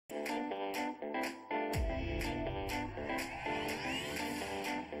Good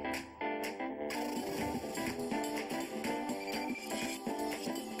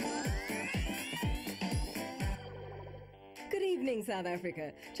evening, South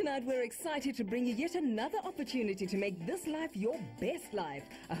Africa. Tonight we're excited to bring you yet another opportunity to make this life your best life.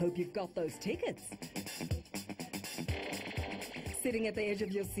 I hope you've got those tickets. Sitting at the edge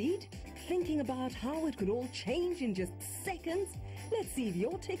of your seat, thinking about how it could all change in just seconds? Let's see if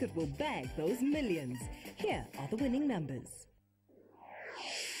your ticket will bag those millions. Here are the winning numbers.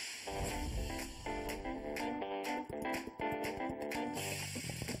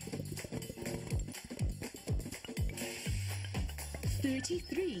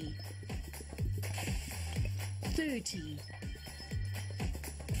 $33, $30,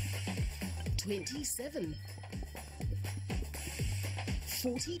 $27,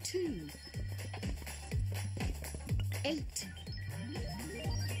 $42, $8,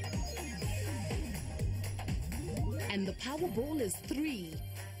 and the Powerball is 3.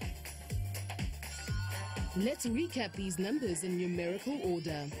 Let's recap these numbers in numerical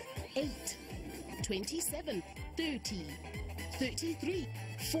order. 8, 27, 30, 33,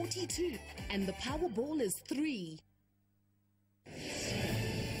 42, and the Powerball is 3.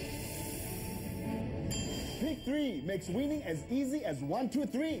 Pick 3 makes winning as easy as 1, 2,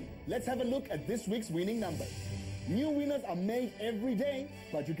 3. Let's have a look at this week's winning numbers. New winners are made every day,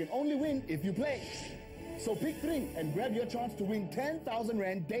 but you can only win if you play. So pick 3 and grab your chance to win 10,000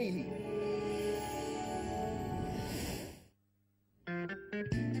 Rand daily.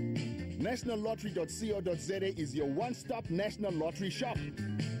 NationalLottery.co.za is your one-stop National Lottery shop.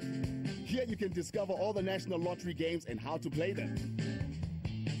 Here you can discover all the National Lottery games and how to play them.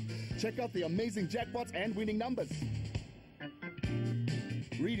 Check out the amazing jackpots and winning numbers.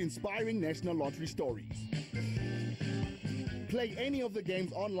 Read inspiring National Lottery stories. Play any of the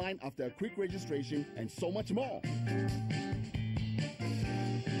games online after a quick registration, and so much more.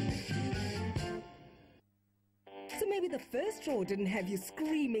 So maybe the first draw didn't have you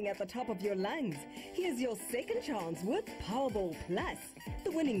screaming at the top of your lungs. Here's your second chance with Powerball Plus.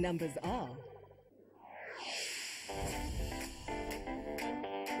 The winning numbers are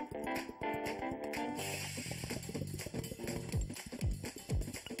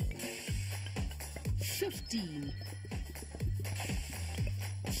 15,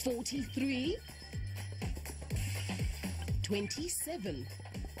 43, 27,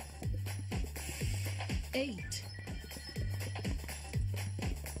 8,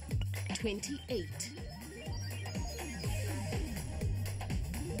 28,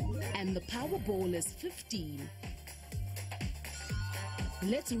 and the Powerball is 15.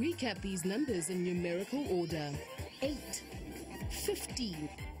 Let's recap these numbers in numerical order. 8, 15,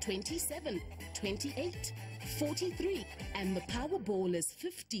 27, 28, 43, and the Powerball is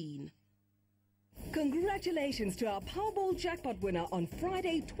 15. Congratulations to our Powerball jackpot winner on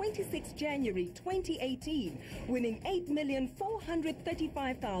Friday, 26 January 2018, winning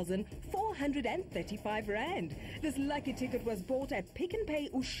 8,435,435 Rand. This lucky ticket was bought at Pick n Pay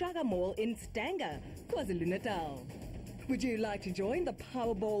Ushaga Mall in Stanger, KwaZulu-Natal. Would you like to join the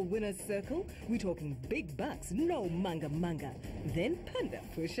Powerball Winners Circle? We're talking big bucks, no manga. Then Panda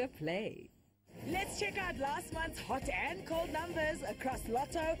Pusher Play. Let's check out last month's hot and cold numbers across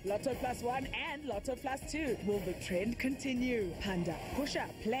Lotto, Lotto Plus 1 and Lotto Plus 2. Will the trend continue? Panda, Pusher,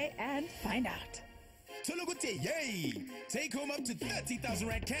 Play and find out. Tologote, yay! Take home up to 30,000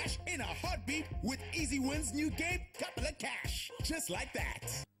 Rand cash in a heartbeat with Easy Win's new game, Couple of Cash. Just like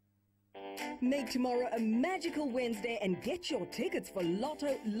that. Make tomorrow a magical Wednesday and get your tickets for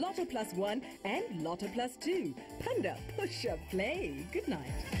Lotto, Lotto Plus 1 and Lotto Plus 2. Panda, Pusher, Play. Good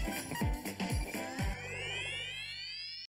night.